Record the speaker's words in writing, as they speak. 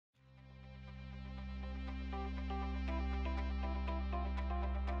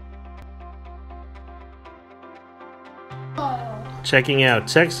Checking out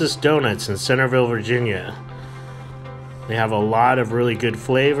Texas Donuts in Centerville, Virginia. They have a lot of really good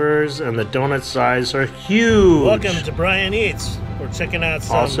flavors, and the donut size are huge. Welcome to Brian Eats. We're checking out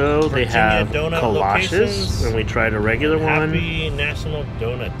some also, Virginia they have donut Kolaches, locations. and we tried a regular one. Happy National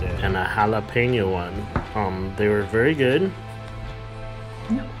Donut Day. And a jalapeno one. They were very good.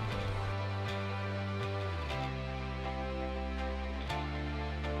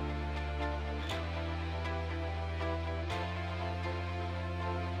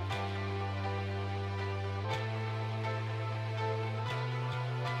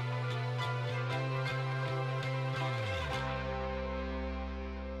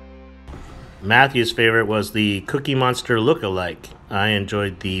 Matthew's favorite was the Cookie Monster look-alike. I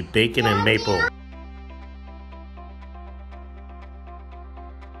enjoyed the bacon and maple.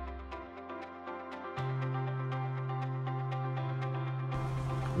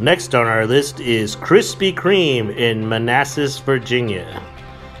 Next on our list is Krispy Kreme in Manassas, Virginia.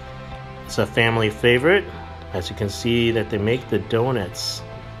 It's a family favorite. As you can see that they make the donuts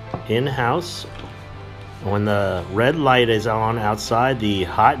in-house. When the red light is on outside, the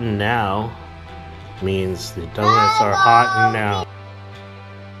hot and now means the donuts are hot and now.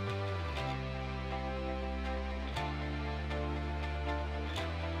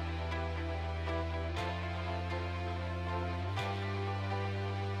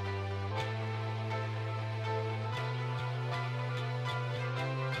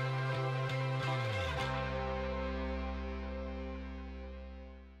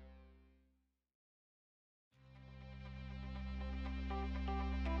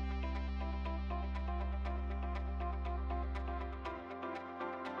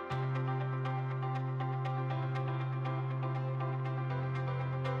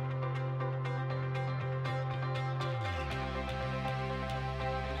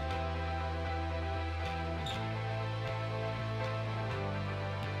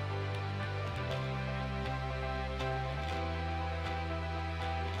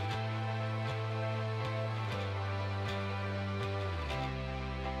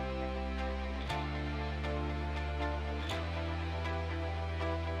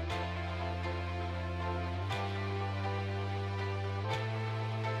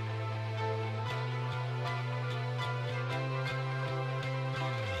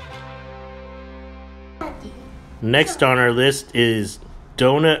 Next on our list is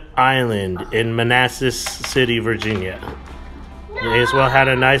Donut Island in Manassas City, Virginia. They as well had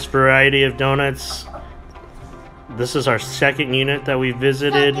a nice variety of donuts. This is our second unit that we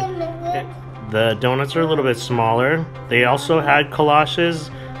visited. The donuts are a little bit smaller. They also had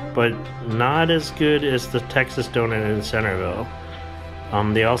Kolaches, but not as good as the Texas donut in Centerville.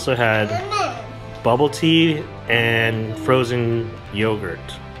 They also had bubble tea and frozen yogurt.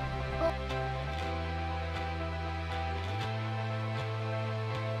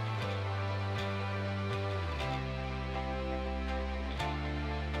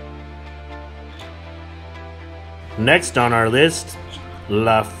 Next on our list,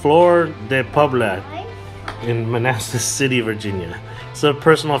 La Flor de Puebla in Manassas City, Virginia. It's a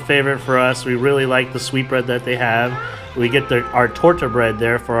personal favorite for us. We really like the sweetbread that they have. We get our torta bread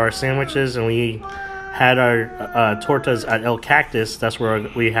there for our sandwiches, and we had our tortas at El Cactus. That's where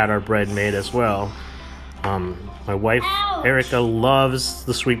we had our bread made as well. My wife, Erica, loves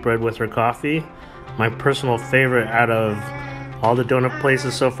the sweetbread with her coffee. My personal favorite out of all the donut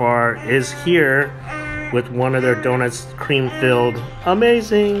places so far is here, with one of their donuts cream filled.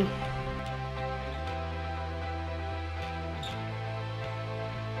 Amazing!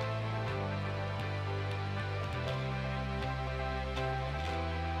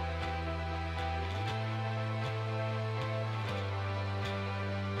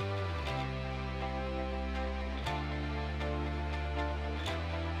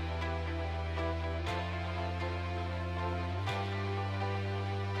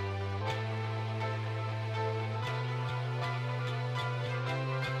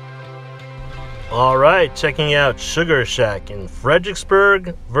 Alright, checking out Sugar Shack in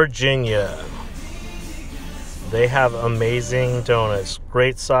Fredericksburg, Virginia. They have amazing donuts.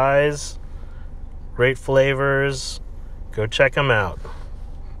 Great size, great flavors. Go check them out.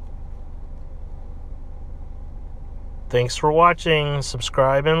 Thanks for watching.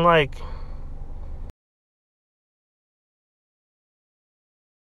 Subscribe and like.